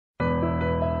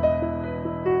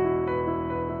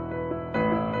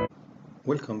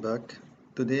Welcome back.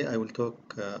 Today I will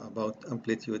talk about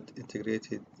Amplitude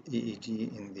integrated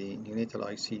EEG in the neonatal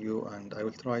ICU, and I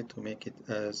will try to make it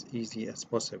as easy as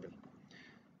possible.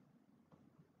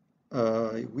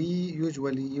 We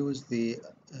usually use the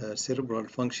cerebral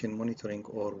function monitoring,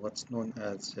 or what's known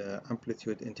as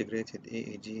Amplitude integrated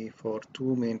EEG, for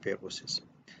two main purposes.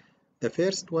 The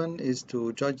first one is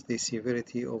to judge the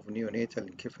severity of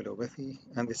neonatal encephalopathy,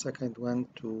 and the second one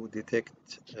to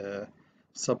detect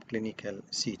subclinical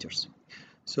seizures.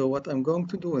 So what I'm going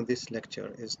to do in this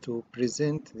lecture is to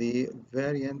present the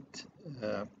variant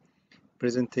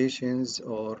presentations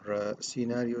or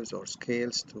scenarios or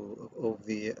scales of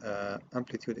the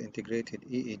Amplitude integrated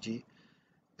EEG,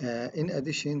 in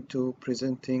addition to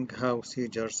presenting how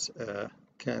seizures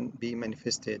can be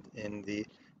manifested in the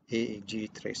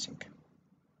aEEG tracing.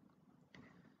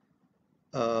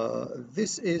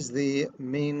 This is the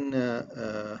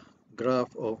main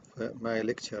graph of my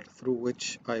lecture, through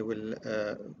which I will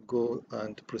go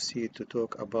and proceed to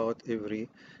talk about every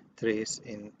trace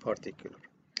in particular.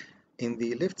 In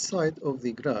the left side of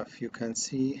the graph, you can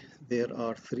see there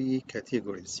are three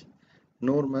categories: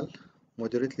 normal,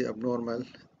 moderately abnormal,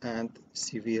 and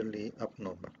severely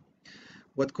abnormal.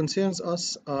 What concerns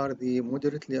us are the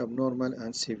moderately abnormal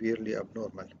and severely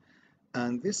abnormal.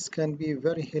 And this can be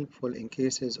very helpful in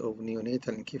cases of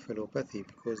neonatal encephalopathy,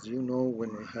 because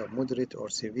when we have moderate or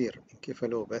severe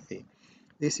encephalopathy,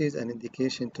 this is an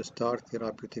indication to start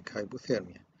therapeutic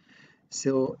hypothermia.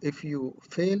 So if you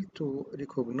fail to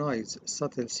recognize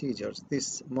subtle seizures,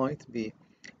 this might be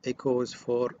a cause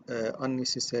for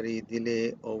unnecessary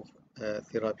delay of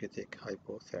therapeutic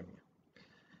hypothermia.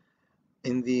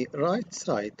 In the right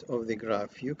side of the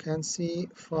graph, you can see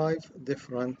 5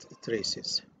 different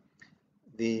traces: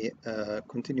 the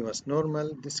continuous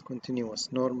normal,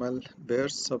 discontinuous normal,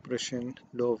 burst suppression,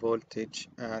 low voltage,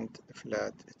 and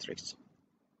flat trace.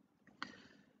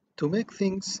 To make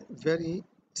things very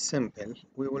simple,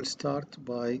 we will start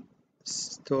by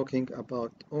talking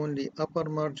about only upper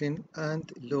margin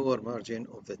and lower margin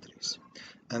of the trace.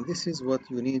 And this is what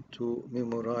you need to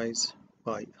memorize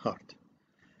by heart.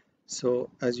 So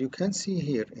as you can see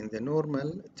here, in the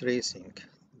normal tracing,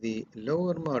 the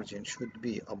lower margin should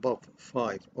be above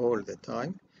 5 all the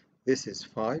time. This is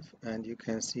 5, and you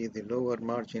can see the lower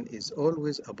margin is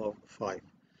always above 5,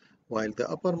 while the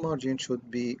upper margin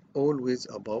should be always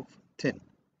above 10.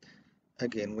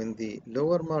 Again, when the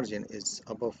lower margin is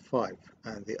above 5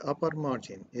 and the upper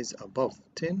margin is above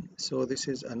 10, so this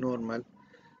is a normal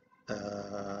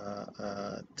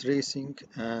tracing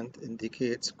and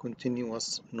indicates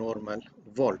continuous normal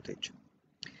voltage.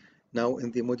 Now,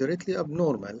 in the moderately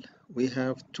abnormal, we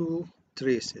have two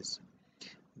traces.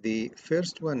 The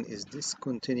first one is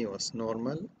discontinuous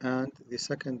normal, and the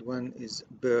second one is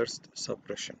burst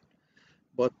suppression.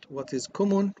 But what is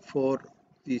common for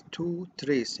the two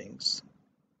tracings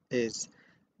is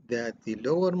that the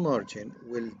lower margin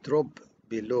will drop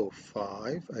below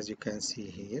 5, as you can see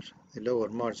here. The lower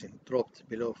margin dropped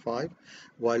below 5,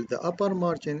 while the upper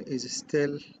margin is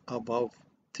still above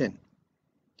 10.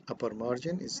 Upper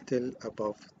margin is still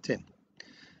above 10.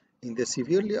 In the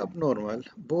severely abnormal,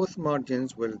 both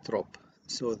margins will drop,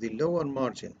 so the lower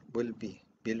margin will be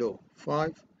below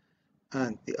 5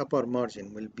 and the upper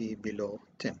margin will be below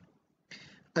 10.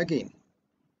 Again,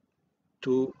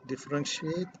 to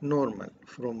differentiate normal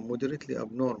from moderately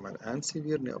abnormal and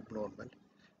severely abnormal,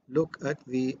 look at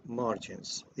the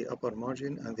margins, the upper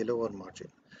margin and the lower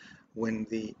margin. When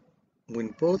the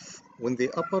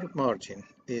upper margin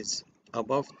is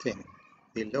above 10,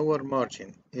 the lower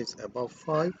margin is above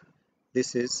 5,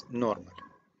 this is normal.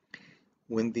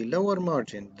 When the lower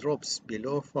margin drops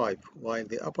below 5 while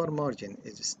the upper margin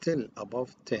is still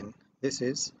above 10, this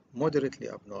is moderately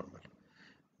abnormal.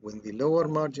 When the lower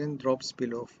margin drops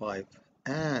below 5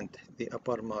 and the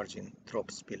upper margin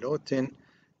drops below 10,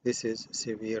 this is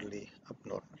severely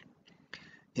abnormal.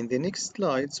 In the next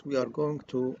slides, we are going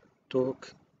to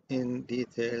talk in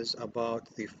details about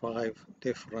the 5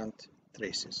 different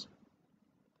traces.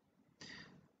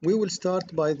 We will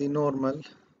start by the normal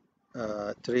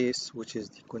trace, which is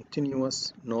the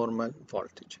continuous normal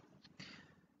voltage.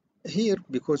 Here,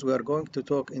 because we are going to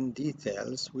talk in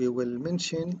details, we will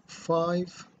mention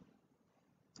 5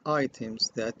 items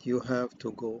that you have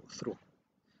to go through.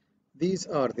 These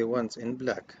are the ones in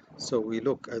black. So we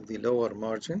look at the lower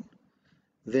margin,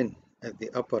 then at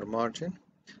the upper margin,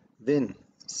 then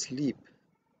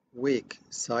sleep-wake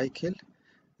cycle,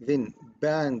 then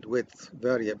bandwidth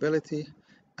variability,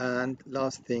 and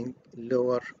last thing,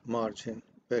 lower margin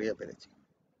variability.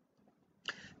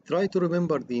 Try to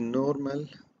remember the normal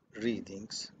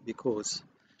readings, because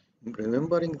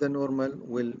Remembering the normal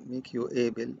will make you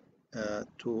able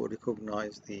to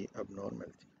recognize the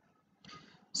abnormality.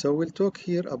 So we'll talk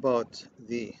here about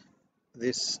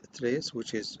this trace,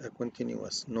 which is a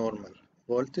continuous normal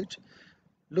voltage.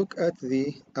 Look at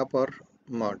the upper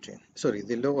margin, sorry,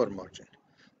 the lower margin.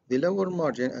 The lower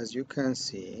margin, as you can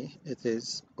see, it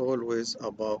is always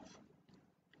above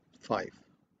 5.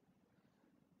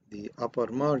 The upper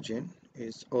margin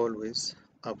is always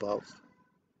above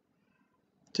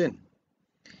 10.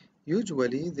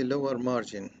 Usually the lower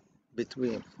margin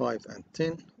between 5 and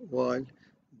 10, while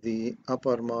the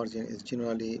upper margin is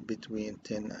generally between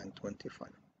 10 and 25.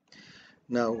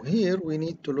 Now here we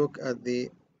need to look at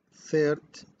the third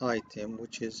item,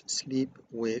 which is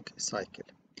sleep-wake cycle.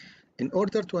 In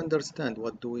order to understand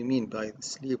what do we mean by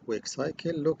sleep-wake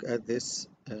cycle, look at this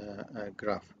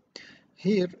graph.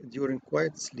 Here during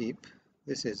quiet sleep,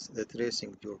 this is the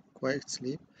tracing during quiet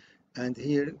sleep, and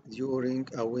here during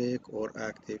awake or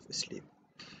active sleep.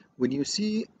 When you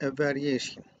see a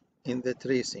variation in the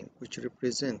tracing which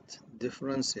represent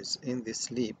differences in the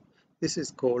sleep, this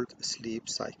is called sleep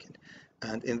cycle.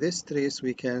 And in this trace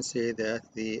we can say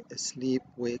that the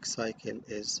sleep-wake cycle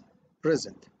is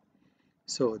present.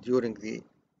 So during the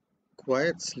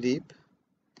quiet sleep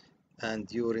and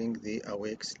during the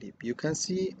awake sleep, you can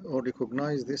see or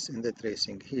recognize this in the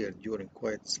tracing here during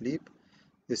quiet sleep,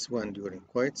 this one during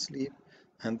quiet sleep,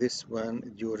 and this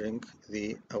one during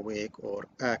the awake or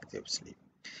active sleep.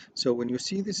 So when you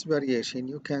see this variation,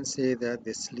 you can say that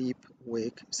the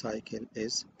sleep-wake cycle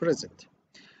is present.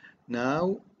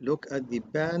 Now look at the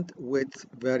bandwidth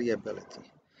variability.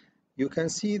 You can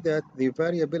see that the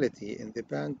variability in the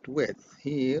bandwidth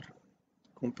here,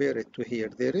 compare it to here,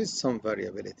 there is some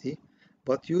variability,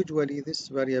 but usually this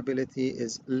variability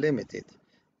is limited,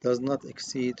 does not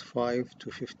exceed 5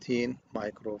 to 15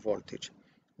 microvoltage,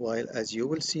 while as you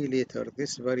will see later,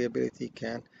 this variability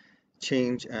can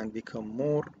change and become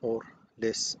more or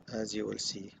less, as you will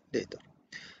see later.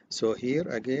 So here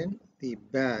again, the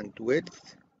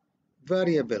bandwidth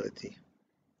variability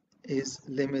is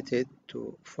limited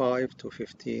to 5 to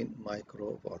 15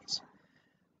 microvolts.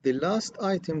 The last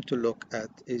item to look at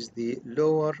is the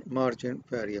lower margin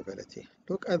variability.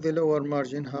 Look at the lower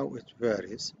margin, how it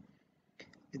varies,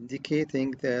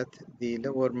 indicating that the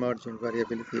lower margin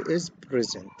variability is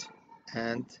present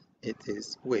and it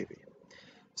is wavy.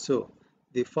 So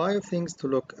the 5 things to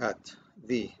look at: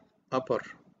 the upper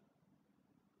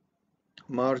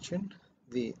margin,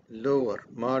 the lower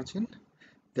margin,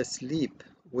 the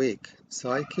sleep-wake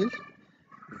cycle,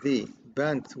 the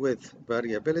bandwidth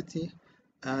variability,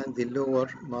 and the lower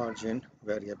margin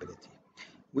variability.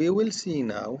 We will see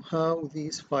now how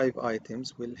these 5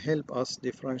 items will help us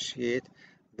differentiate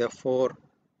the 4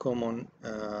 common,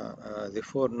 the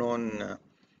 4 known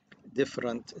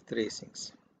different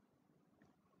tracings.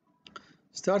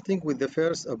 Starting with the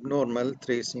first abnormal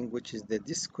tracing, which is the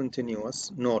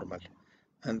discontinuous normal.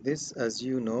 And this, as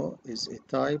you know, is a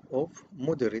type of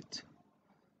moderate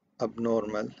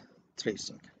abnormal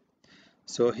tracing.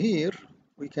 So here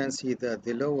we can see that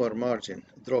the lower margin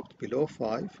dropped below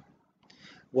 5,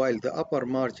 while the upper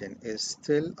margin is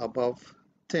still above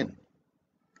 10.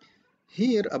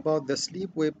 Here about the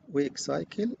sleep-wake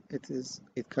cycle,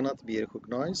 it cannot be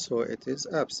recognized, so it is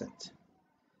absent.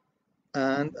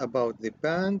 And about the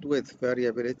bandwidth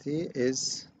variability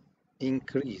is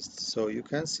increased. So you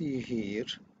can see here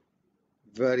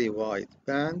very wide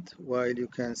band, while you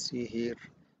can see here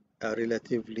a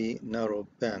relatively narrow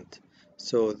band.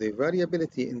 So the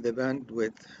variability in the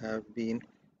bandwidth have been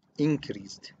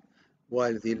increased,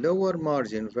 while the lower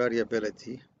margin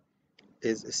variability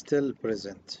is still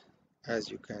present, as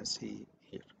you can see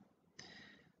here.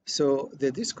 So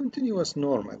the discontinuous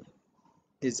normal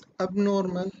is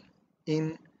abnormal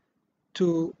in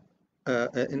 3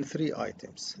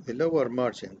 items. The lower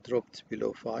margin dropped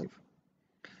below 5,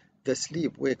 the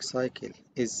sleep-wake cycle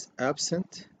is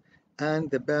absent,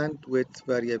 and the bandwidth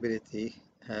variability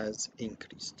has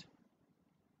increased.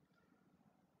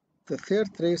 The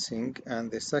third tracing and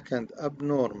the second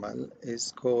abnormal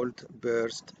is called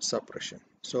burst suppression.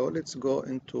 So let's go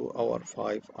into our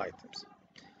 5 items.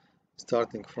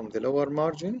 Starting from the lower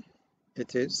margin,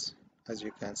 it is, as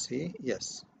you can see,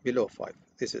 yes, below 5.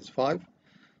 This is 5,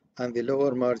 and the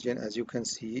lower margin, as you can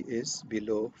see, is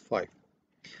below 5.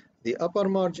 The upper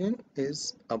margin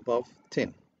is above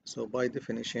 10. So by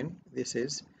definition, this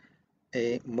is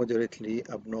a moderately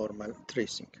abnormal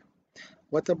tracing.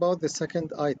 What about the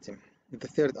second item, the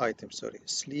third item, sorry,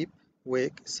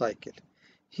 sleep-wake cycle?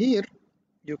 Here,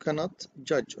 you cannot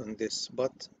judge on this,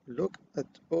 but look at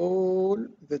all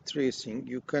the tracing.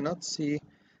 You cannot see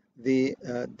the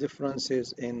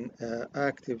differences in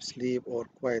active sleep or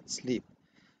quiet sleep.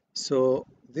 So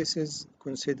this is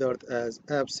considered as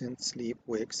absent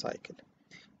sleep-wake cycle.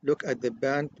 Look at the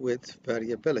bandwidth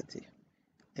variability.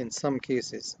 In some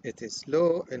cases it is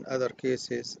low, in other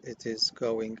cases it is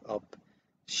going up.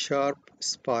 Sharp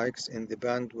spikes in the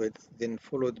bandwidth, then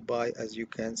followed by, as you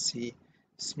can see,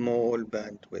 small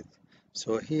bandwidth.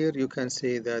 So here you can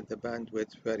say that the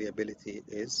bandwidth variability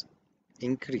is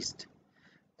increased.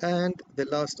 And the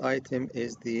last item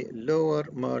is the lower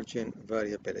margin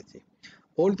variability.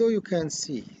 Although you can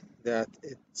see that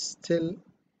it's still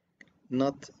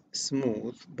not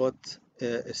smooth, but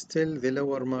still the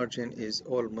lower margin is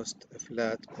almost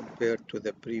flat compared to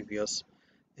the previous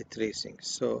tracing.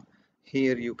 So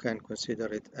here you can consider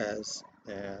it as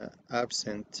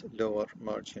absent lower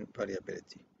margin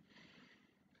variability.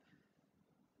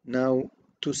 Now,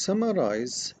 to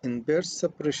summarize, in burst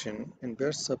suppressions,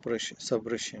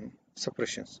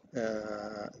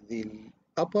 the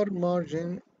upper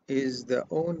margin is the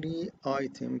only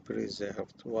item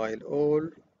preserved, while all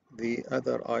the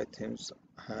other items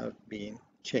have been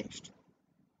changed.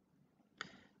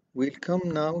 We'll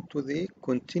come now to the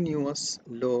continuous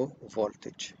low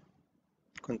voltage.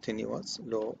 Continuous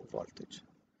low voltage.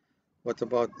 What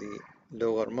about the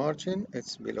lower margin?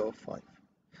 It's below 5.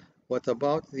 What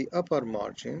about the upper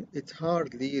margin? It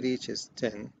hardly reaches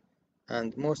 10,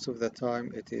 and most of the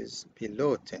time it is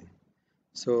below 10.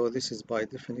 So this is by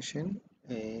definition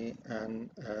an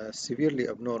severely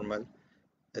abnormal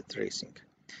tracing.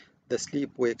 The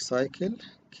sleep-wake cycle,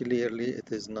 clearly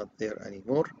it is not there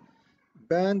anymore.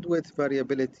 Bandwidth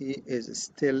variability is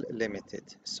still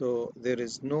limited, so there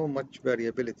is no much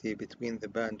variability between the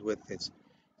bandwidths,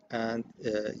 and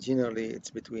generally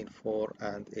it's between 4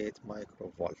 and 8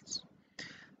 microvolts.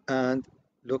 And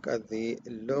look at the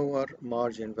lower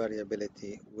margin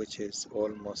variability, which is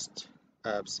almost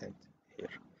absent here.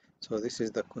 So this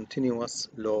is the continuous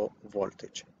low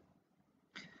voltage.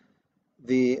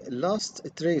 The last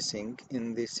tracing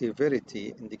in the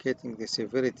severity, indicating the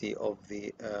severity of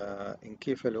the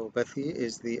encephalopathy,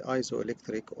 is the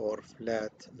isoelectric or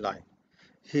flat line.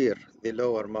 Here, the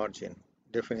lower margin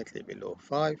definitely below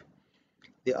 5.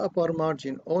 The upper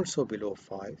margin also below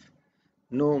 5.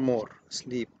 No more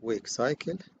sleep-wake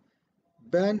cycle.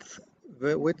 Bandwidth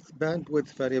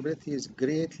variability is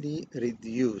greatly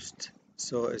reduced.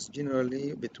 So it's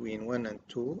generally between 1 and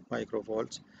 2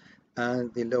 microvolts,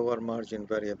 and the lower margin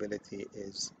variability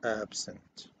is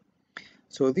absent.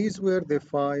 So these were the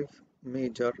 5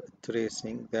 major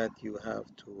tracing that you have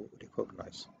to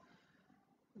recognize.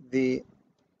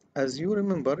 As you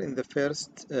remember in the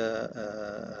first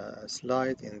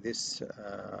slide in this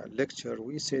lecture,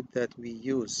 we said that we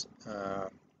use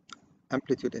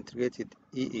amplitude integrated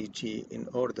EEG in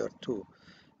order to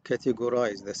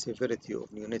categorize the severity of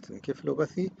neonatal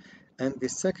encephalopathy, and the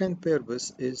second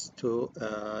purpose is to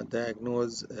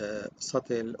diagnose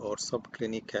subtle or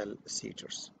subclinical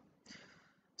seizures.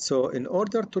 So in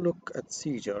order to look at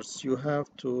seizures, you have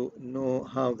to know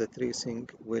how the tracing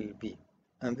will be,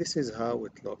 and this is how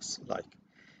it looks like.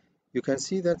 You can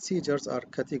see that seizures are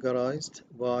categorized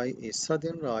by a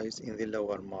sudden rise in the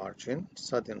lower margin,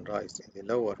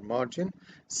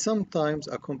 sometimes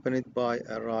accompanied by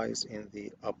a rise in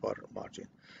the upper margin.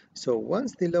 So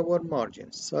once the lower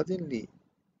margin suddenly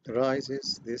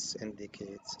rises, this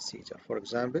indicates seizure. For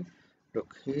example,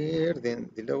 look here, then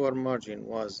the lower margin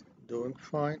was doing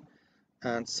fine,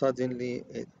 and suddenly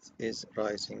it is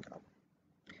rising up.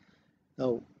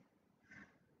 Now,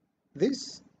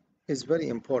 this is very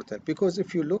important, because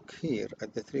if you look here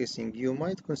at the tracing, you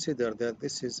might consider that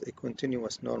this is a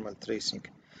continuous normal tracing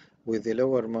with the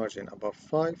lower margin above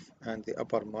 5 and the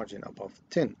upper margin above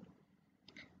 10.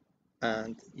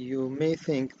 And you may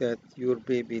think that your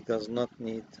baby does not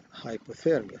need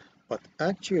hypothermia, but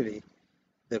actually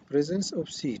the presence of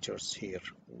seizures here,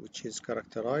 which is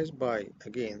characterized by,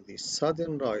 again, the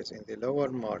sudden rise in the lower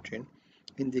margin,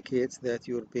 indicates that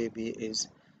your baby is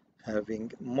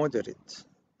having moderate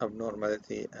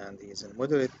abnormality and is in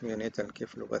moderate neonatal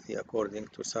encephalopathy according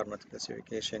to Sarnat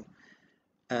classification,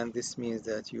 and this means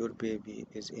that your baby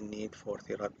is in need for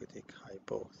therapeutic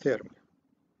hypothermia.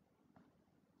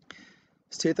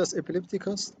 Status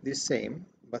epilepticus, the same,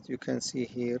 but you can see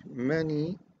here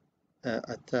many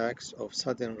attacks of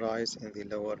sudden rise in the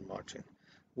lower margin,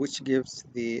 which gives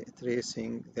the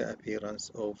tracing the appearance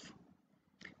of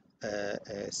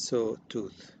a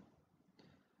sawtooth.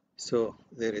 So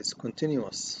there is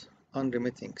continuous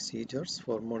unremitting seizures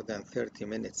for more than 30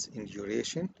 minutes in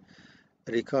duration,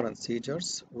 recurrent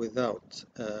seizures without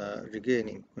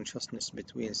regaining consciousness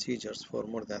between seizures for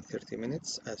more than 30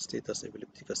 minutes, as status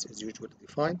epilepticus is usually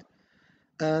defined.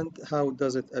 And how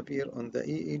does it appear on the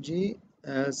EEG?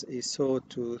 As a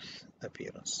sawtooth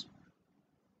appearance.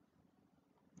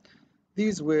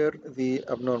 These were the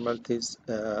abnormalities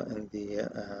in the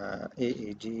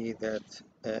aEEG that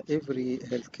every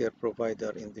healthcare provider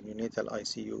in the neonatal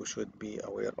ICU should be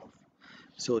aware of.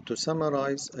 So to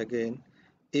summarize again,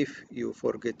 if you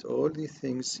forget all these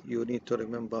things, you need to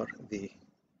remember the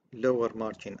lower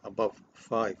margin above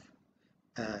 5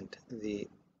 and the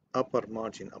upper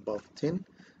margin above 10,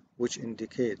 which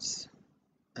indicates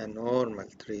a normal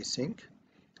tracing.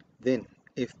 Then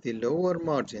if the lower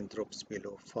margin drops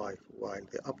below 5 while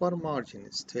the upper margin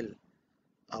is still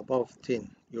above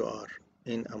 10, you are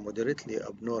in a moderately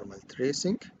abnormal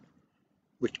tracing,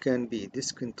 which can be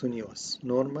discontinuous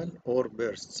normal or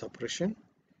burst suppression.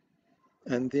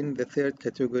 And then the third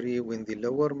category, when the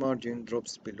lower margin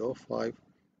drops below 5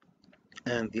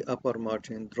 and the upper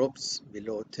margin drops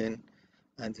below 10,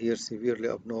 and here severely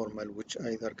abnormal, which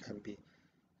either can be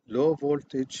low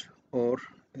voltage or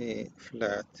a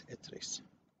flat trace.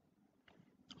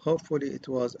 Hopefully it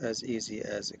was as easy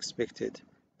as expected.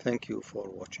 Thank you for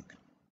watching.